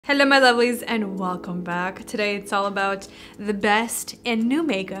Hello my lovelies and welcome back. Today it's all about the best and new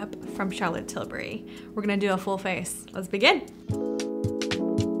makeup from Charlotte Tilbury. We're gonna do a full face. Let's begin.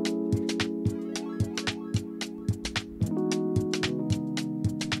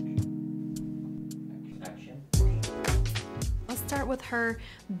 Let's start with her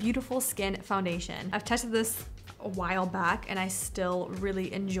Beautiful Skin foundation. I've tested this a while back and I still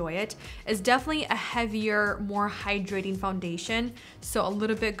really enjoy it. It's definitely a heavier, more hydrating foundation, so a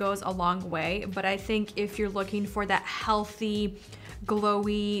little bit goes a long way, but I think if you're looking for that healthy,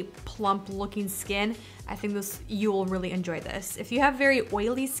 glowy, plump looking skin, I think you will really enjoy this. If you have very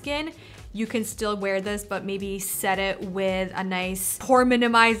oily skin, you can still wear this, but maybe set it with a nice pore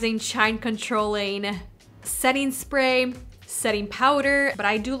minimizing, shine controlling setting spray, setting powder, but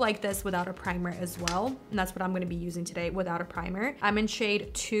I do like this without a primer as well. And that's what I'm gonna be using today without a primer. I'm in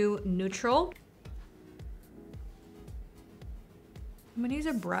shade 2 Neutral. I'm gonna use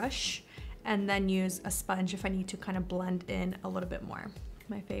a brush and then use a sponge if I need to kind of blend in a little bit more.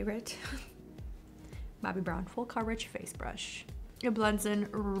 My favorite, Bobbi Brown Full Coverage Face Brush. It blends in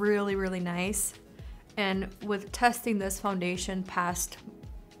really, really nice. And with testing this foundation past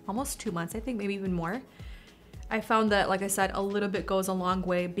almost 2 months, I think maybe even more, I found that, like I said, a little bit goes a long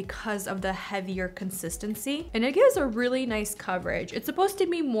way because of the heavier consistency. And it gives a really nice coverage. It's supposed to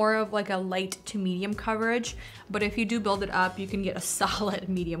be more of like a light to medium coverage, but if you do build it up, you can get a solid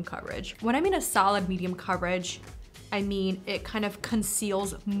medium coverage. When I mean a solid medium coverage, I mean it kind of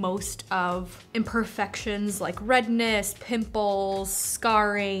conceals most of imperfections like redness, pimples,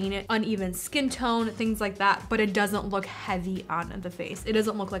 scarring, uneven skin tone, things like that, but it doesn't look heavy on the face. It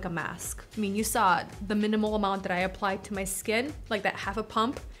doesn't look like a mask. I mean, you saw the minimal amount that I applied to my skin, like that half a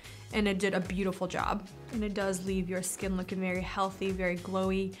pump, and it did a beautiful job. And it does leave your skin looking very healthy, very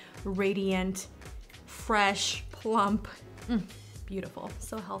glowy, radiant, fresh, plump. Beautiful,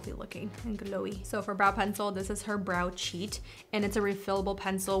 so healthy looking and glowy. So for brow pencil, this is her Brow Cheat, and it's a refillable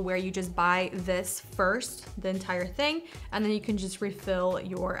pencil where you just buy this first, the entire thing, and then you can just refill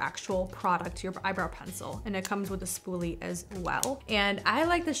your actual product, your eyebrow pencil, and it comes with a spoolie as well. And I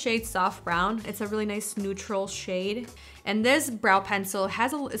like the shade Soft Brown. It's a really nice neutral shade. And this brow pencil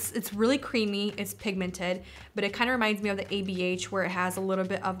has it's really creamy, it's pigmented, but it kind of reminds me of the ABH where it has a little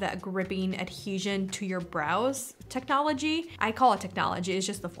bit of that gripping adhesion to your brows technology. I call it technology, it's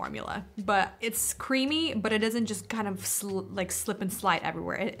just the formula. But it's creamy, but it doesn't just kind of like slip and slide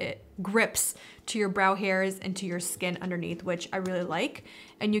everywhere. It grips to your brow hairs and to your skin underneath, which I really like.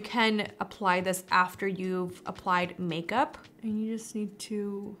 And you can apply this after you've applied makeup, and you just need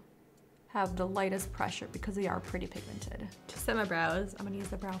to have the lightest pressure because they are pretty pigmented. To set my brows, I'm gonna use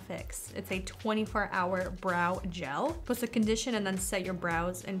the Brow Fix. It's a 24-hour brow gel. Supposed to condition and then set your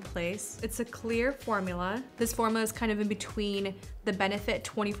brows in place. It's a clear formula. This formula is kind of in between the Benefit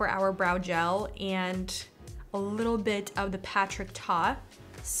 24-hour brow gel and a little bit of the Patrick Ta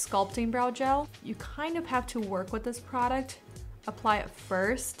sculpting brow gel. You kind of have to work with this product. Apply it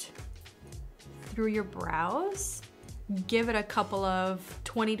first through your brows. Give it a couple of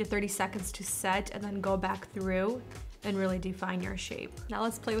 20 to 30 seconds to set and then go back through and really define your shape. Now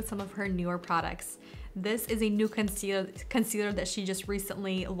let's play with some of her newer products. This is a new concealer that she just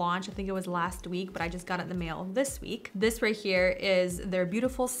recently launched. I think it was last week, but I just got it in the mail this week. This right here is their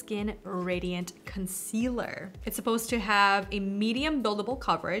Beautiful Skin Radiant Concealer. It's supposed to have a medium buildable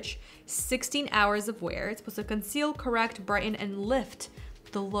coverage, 16 hours of wear. It's supposed to conceal, correct, brighten, and lift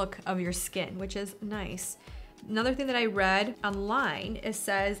the look of your skin, which is nice. Another thing that I read online, it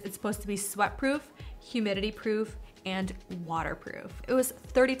says it's supposed to be sweat proof, humidity proof, and waterproof. It was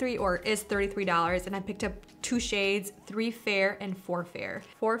 $33 and I picked up 2 shades, 3 Fair and 4 Fair.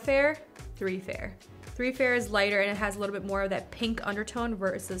 4 Fair, 3 Fair. 3 Fair is lighter and it has a little bit more of that pink undertone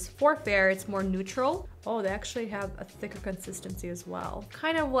versus 4 Fair, it's more neutral. Oh, they actually have a thicker consistency as well.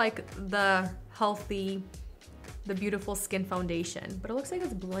 Kind of like the Beautiful Skin foundation, but it looks like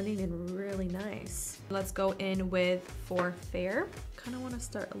it's blending in really nice. Let's go in with 4 Fair. Kind of want to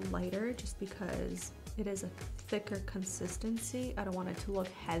start lighter just because it is a thicker consistency. I don't want it to look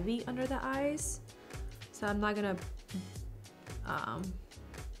heavy under the eyes, so I'm not gonna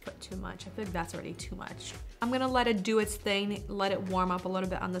put too much. I feel like that's already too much. I'm gonna let it do its thing, let it warm up a little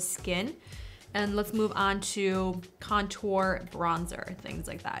bit on the skin. And let's move on to contour, bronzer, things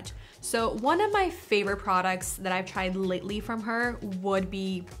like that. So one of my favorite products that I've tried lately from her would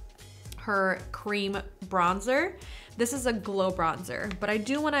be her cream bronzer. This is a glow bronzer, but I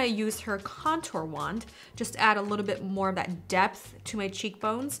do want to use her contour wand, just add a little bit more of that depth to my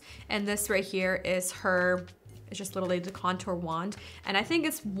cheekbones. And this right here is her It's just literally the contour wand. And I think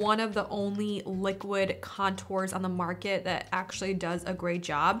it's one of the only liquid contours on the market that actually does a great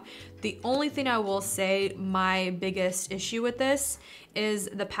job. The only thing I will say, my biggest issue with this is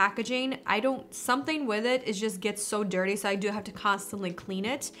the packaging. Something with it is just gets so dirty, so I do have to constantly clean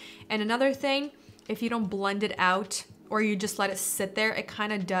it. And another thing, if you don't blend it out or you just let it sit there, it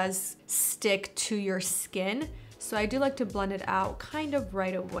kind of does stick to your skin. So I do like to blend it out kind of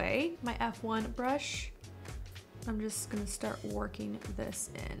right away. My F1 brush, I'm just gonna start working this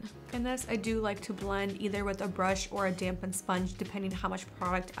in. In this, I do like to blend either with a brush or a dampened sponge, depending on how much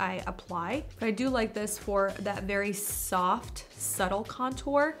product I apply. But I do like this for that very soft, subtle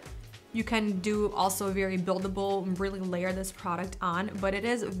contour. You can do also very buildable and really layer this product on, but it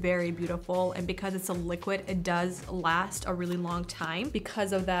is very beautiful. And because it's a liquid, it does last a really long time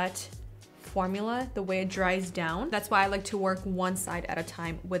because of that formula, the way it dries down. That's why I like to work one side at a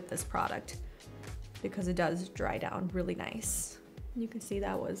time with this product, because it does dry down really nice. You can see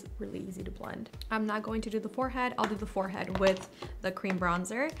that was really easy to blend. I'm not going to do the forehead. I'll do the forehead with the cream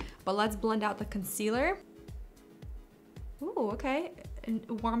bronzer, but let's blend out the concealer. Ooh, okay. And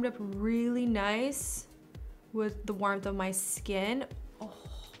it warmed up really nice with the warmth of my skin. Oh,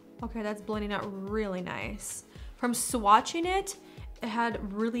 okay, that's blending out really nice. From swatching it, it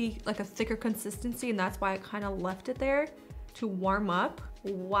had really like a thicker consistency, and that's why I kind of left it there to warm up.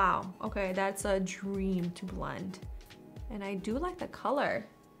 Wow, okay, that's a dream to blend. And I do like the color.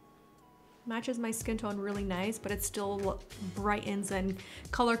 Matches my skin tone really nice, but it still brightens and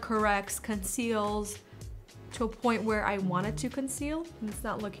color corrects, conceals to a point where I want it to conceal, and it's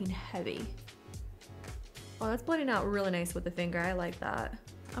not looking heavy. Oh, that's blending out really nice with the finger. I like that.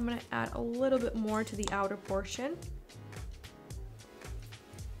 I'm gonna add a little bit more to the outer portion.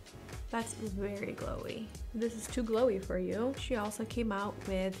 That's very glowy. This is too glowy for you. She also came out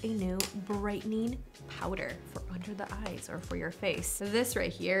with a new brightening powder for under the eyes or for your face. This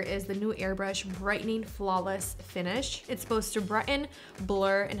right here is the new Airbrush Brightening Flawless Finish. It's supposed to brighten,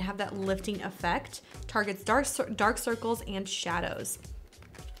 blur, and have that lifting effect. Targets dark circles and shadows.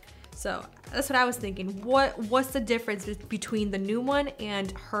 So that's what I was thinking. What's the difference between the new one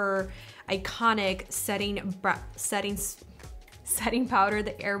and her iconic setting powder,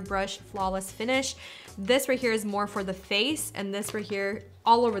 the Airbrush Flawless Finish? This right here is more for the face, and this right here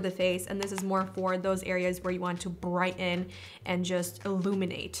all over the face, and this is more for those areas where you want to brighten and just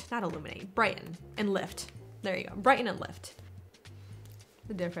illuminate, not illuminate, brighten and lift. There you go, brighten and lift.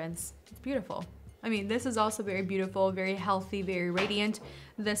 The difference, it's beautiful. I mean, this is also very beautiful, very healthy, very radiant.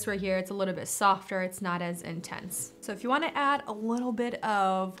 This right here, it's a little bit softer, it's not as intense. So if you wanna add a little bit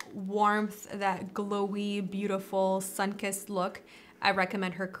of warmth, that glowy, beautiful, sun-kissed look, I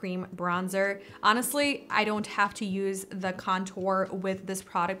recommend her cream bronzer. Honestly, I don't have to use the contour with this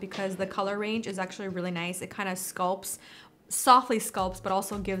product because the color range is actually really nice. It kind of sculpts, softly sculpts, but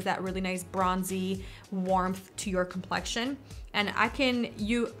also gives that really nice bronzy warmth to your complexion. And I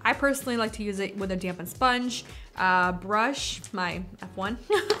personally like to use it with a dampened sponge, brush, my F1,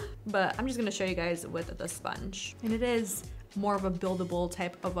 but I'm just gonna show you guys with the sponge. And it is more of a buildable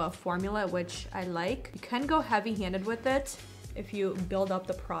type of a formula, which I like. You can go heavy-handed with it if you build up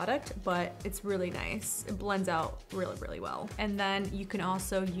the product, but it's really nice. It blends out really, really well. And then you can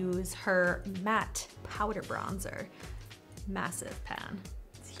also use her matte powder bronzer. Massive pan.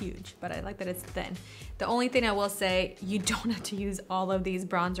 It's huge, but I like that it's thin. The only thing I will say, you don't have to use all of these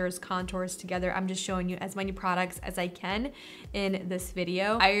bronzers, contours together. I'm just showing you as many products as I can in this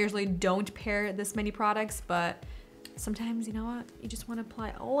video. I usually don't pair this many products, but sometimes, you know what? You just want to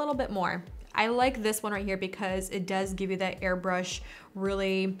apply a little bit more. I like this one right here because it does give you that airbrush,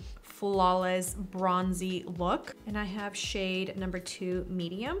 really flawless, bronzy look. And I have shade number 2,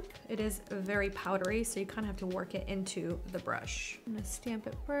 medium. It is very powdery, so you kind of have to work it into the brush. I'm gonna stamp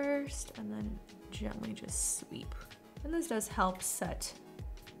it first and then gently just sweep. And this does help set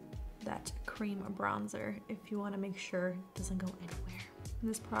that cream bronzer if you want to make sure it doesn't go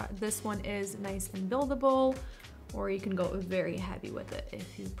anywhere. This one is nice and buildable, or you can go very heavy with it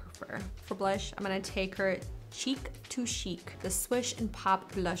if you prefer. For blush, I'm gonna take her Cheek to Chic, the Swish and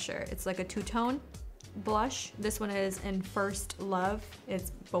Pop blusher. It's like a two-tone blush. This one is in First Love.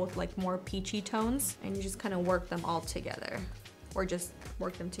 It's both like more peachy tones, and you just kind of work them all together, or just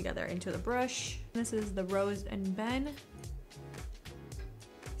work them together into the brush. This is the Rose and Ben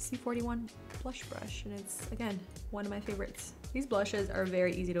C41 blush brush, and it's, again, one of my favorites. These blushes are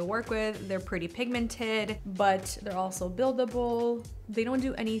very easy to work with. They're pretty pigmented, but they're also buildable. They don't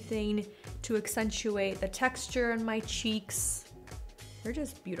do anything to accentuate the texture on my cheeks. They're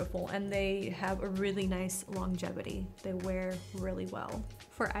just beautiful and they have a really nice longevity. They wear really well.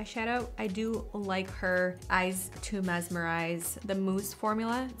 For eyeshadow, I do like her Eyes to Mesmerize, the mousse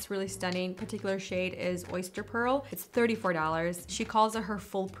formula. It's really stunning. Particular shade is Oyster Pearl. It's $34. She calls it her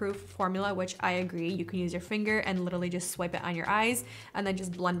foolproof formula, which I agree. You can use your finger and literally just swipe it on your eyes and then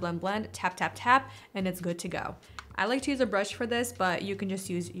just blend, blend, blend, tap, tap, tap, and it's good to go. I like to use a brush for this, but you can just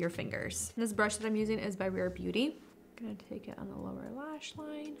use your fingers. This brush that I'm using is by Rare Beauty. I'm gonna take it on the lower lash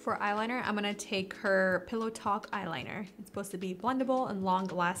line. For eyeliner, I'm gonna take her Pillow Talk eyeliner. It's supposed to be blendable and long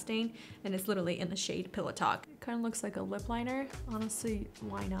lasting, and it's literally in the shade Pillow Talk. It kind of looks like a lip liner. Honestly,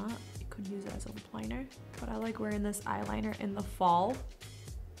 why not? You could use it as a lip liner, but I like wearing this eyeliner in the fall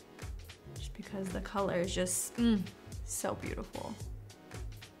just because the color is just so beautiful.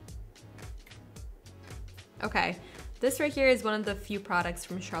 Okay. This right here is one of the few products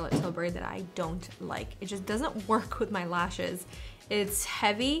from Charlotte Tilbury that I don't like. It just doesn't work with my lashes. It's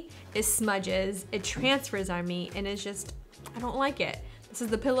heavy, it smudges, it transfers on me, and it's just, I don't like it. This is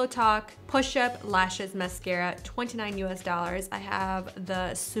the Pillow Talk Push Up Lashes Mascara, $29 US. I have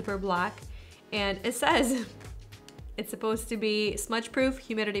the super black, and it says it's supposed to be smudge proof,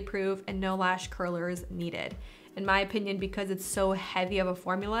 humidity proof, and no lash curlers needed. In my opinion, because it's so heavy of a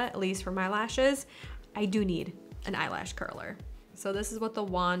formula, at least for my lashes, I do need an eyelash curler. So this is what the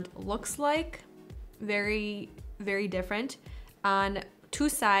wand looks like. Very, very different. On two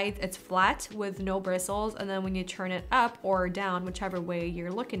sides, it's flat with no bristles, and then when you turn it up or down, whichever way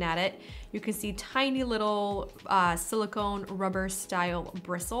you're looking at it, you can see tiny little silicone rubber style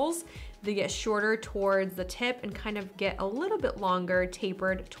bristles. They get shorter towards the tip and kind of get a little bit longer,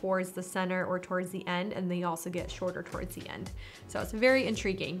 tapered towards the center or towards the end, and they also get shorter towards the end. So it's very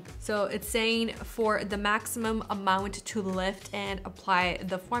intriguing. So it's saying for the maximum amount to lift and apply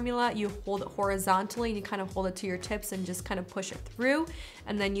the formula, you hold it horizontally and you kind of hold it to your tips and just kind of push it through,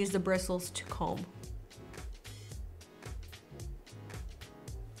 and then use the bristles to comb.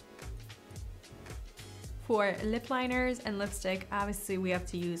 For lip liners and lipstick, obviously we have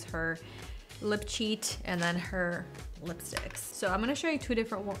to use her lip cheat and then her lipsticks. So I'm gonna show you two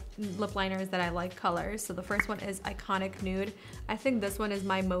different lip liners that I like colors. So the first one is Iconic Nude. I think this one is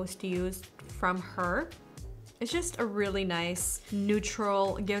my most used from her. It's just a really nice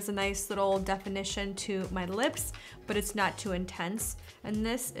neutral, gives a nice little definition to my lips, but it's not too intense. And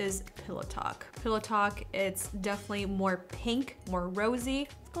this is Pillow Talk. Pillow Talk, it's definitely more pink, more rosy.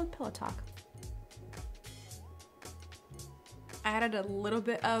 Let's go with Pillow Talk. I added a little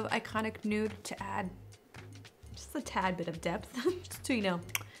bit of Iconic Nude to add just a tad bit of depth, just to, you know,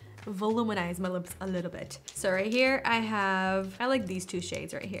 voluminize my lips a little bit. So right here I like these two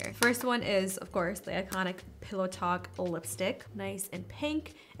shades right here. First one is, of course, the iconic Pillow Talk lipstick. Nice and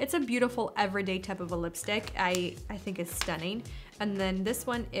pink. It's a beautiful everyday type of a lipstick. I think it's stunning. And then this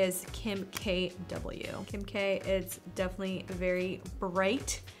one is Kim KW. Kim K, it's definitely very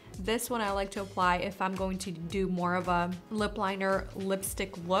bright. This one I like to apply if I'm going to do more of a lip liner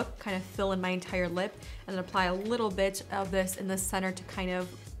lipstick look, kind of fill in my entire lip, and then apply a little bit of this in the center to kind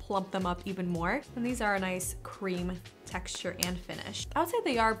of plump them up even more. And these are a nice cream texture and finish. I would say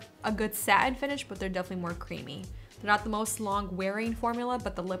they are a good satin finish, but they're definitely more creamy. They're not the most long wearing formula,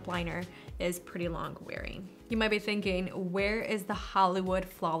 but the lip liner is pretty long wearing. You might be thinking, where is the Hollywood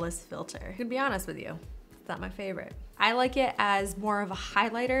Flawless Filter? To be honest with you, it's not my favorite. I like it as more of a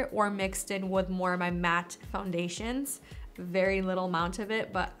highlighter or mixed in with more of my matte foundations. Very little amount of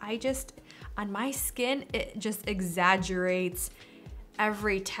it, but on my skin, it just exaggerates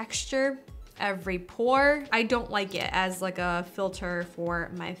every texture, every pore. I don't like it as like a filter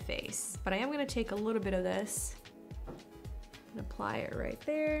for my face, but I am gonna take a little bit of this and apply it right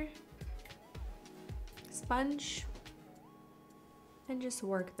there. Sponge. And just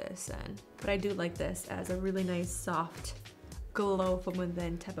work this in. But I do like this as a really nice soft glow from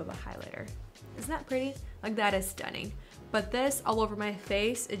within type of a highlighter. Isn't that pretty? Like, that is stunning. But this all over my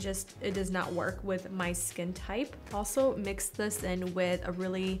face, it does not work with my skin type. Also mix this in with a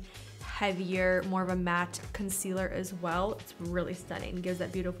really heavier, more of a matte concealer as well. It's really stunning. It gives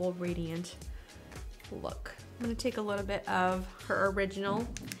that beautiful radiant look. I'm gonna take a little bit of her original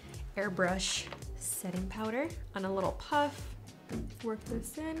airbrush setting powder on a little puff. Work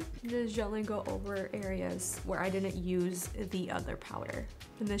this in, just gently go over areas where I didn't use the other powder.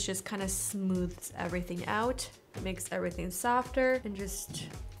 And this just kind of smooths everything out, makes everything softer, and just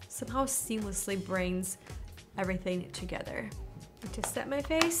somehow seamlessly brings everything together. And to set my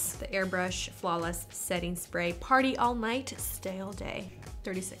face, the Airbrush Flawless Setting Spray. Party all night, stay all day.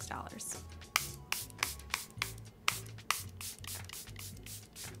 $36.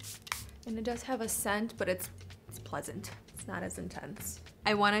 And it does have a scent, but it's pleasant. It's not as intense.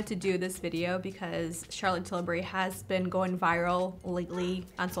 I wanted to do this video because Charlotte Tilbury has been going viral lately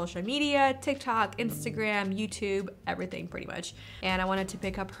on social media, TikTok, Instagram, YouTube, everything pretty much. And I wanted to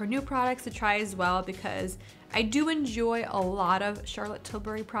pick up her new products to try as well because I do enjoy a lot of Charlotte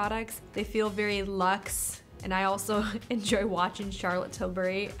Tilbury products. They feel very luxe. And I also enjoy watching Charlotte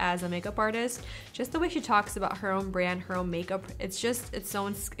Tilbury as a makeup artist. Just the way she talks about her own brand, her own makeup, it's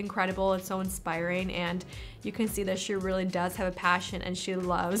so incredible, it's so inspiring, and you can see that she really does have a passion and she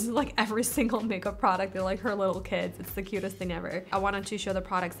loves like every single makeup product. They're like her little kids. It's the cutest thing ever. I wanted to show the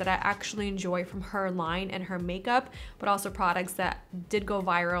products that I actually enjoy from her line and her makeup, but also products that did go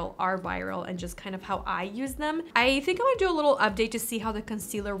viral, are viral, and just kind of how I use them. I think I'm gonna do a little update to see how the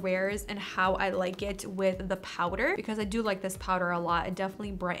concealer wears and how I like it with the powder, because I do like this powder a lot. It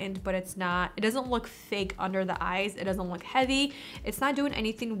definitely brightened, but it doesn't look fake under the eyes. It doesn't look heavy. It's not doing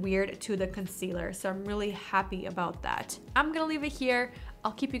anything weird to the concealer, so I'm really happy about that. I'm gonna leave it here.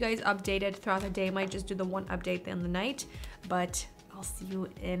 I'll keep you guys updated throughout the day. I might just do the one update in the night, but I'll see you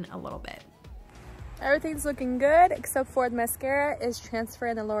in a little bit. Everything's looking good except for the mascara is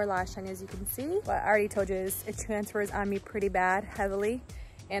transferring the lower lash line, as you can see. But I already told you it transfers on me pretty bad, heavily,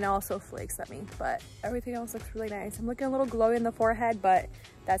 and also flakes at me, but everything else looks really nice. I'm looking a little glowy in the forehead, but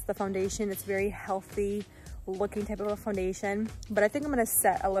that's the foundation. It's very healthy looking type of a foundation, but I think I'm gonna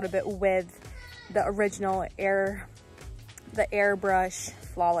set a little bit with the original airbrush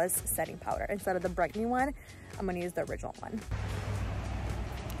flawless setting powder instead of the brightening one. I'm gonna use the original one.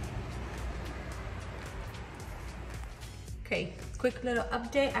 Okay, quick little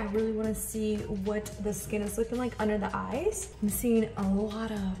update. I really want to see what the skin is looking like under the eyes. I'm seeing a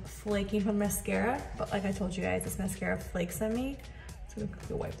lot of flaking from mascara, but like I told you guys, this mascara flakes on me. So I'm gonna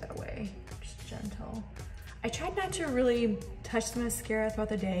quickly wipe that away, just gentle. I tried not to really touch the mascara throughout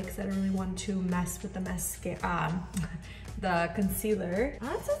the day because I didn't really want to mess with the mascara, the concealer.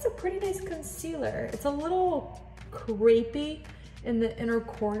 That's a pretty nice concealer. It's a little crepey in the inner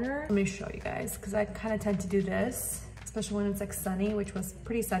corner. Let me show you guys, because I kind of tend to do this, especially when it's like sunny, which was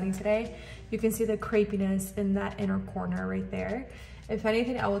pretty sunny today. You can see the crepiness in that inner corner right there. If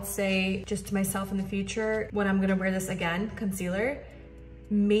anything, I would say just to myself in the future, when I'm gonna wear this again, concealer,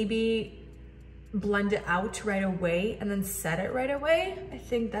 maybe blend it out right away and then set it right away. I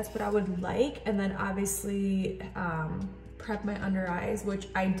think that's what I would like. And then obviously prep my under eyes, which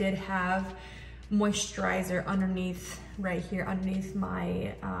I did have moisturizer underneath, right here underneath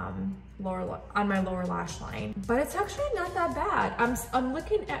my lower lash line, but it's actually not that bad. I'm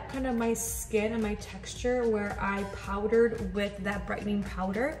looking at kind of my skin and my texture where I powdered with that brightening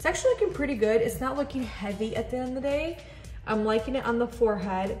powder. It's actually looking pretty good. It's not looking heavy at the end of the day. I'm liking it on the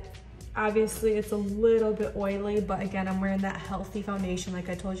forehead. Obviously it's a little bit oily, but again, I'm wearing that healthy foundation. Like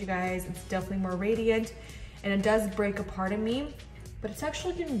I told you guys, it's definitely more radiant and it does break apart in me, but it's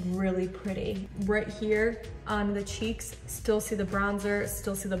actually looking really pretty. Right here on the cheeks, still see the bronzer,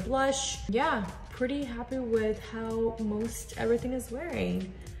 still see the blush. Yeah, pretty happy with how most everything is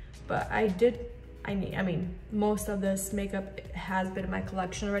wearing. But I mean, most of this makeup has been in my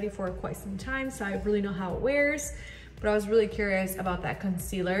collection already for quite some time, so I really know how it wears. But I was really curious about that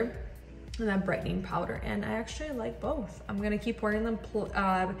concealer and that brightening powder, and I actually like both. I'm gonna keep wearing them,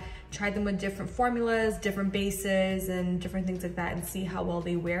 try them with different formulas, different bases, and different things like that, and see how well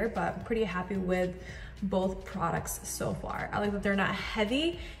they wear, but I'm pretty happy with both products so far. I like that they're not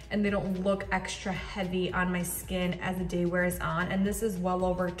heavy and they don't look extra heavy on my skin as the day wears on, and this is well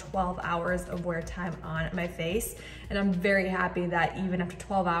over 12 hours of wear time on my face, and I'm very happy that even after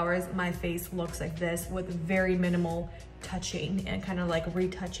 12 hours, my face looks like this with very minimal touching and kind of like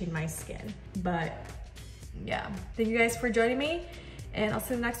retouching my skin. But yeah, thank you guys for joining me, and I'll see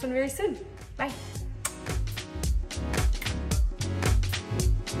you in the next one very soon. Bye.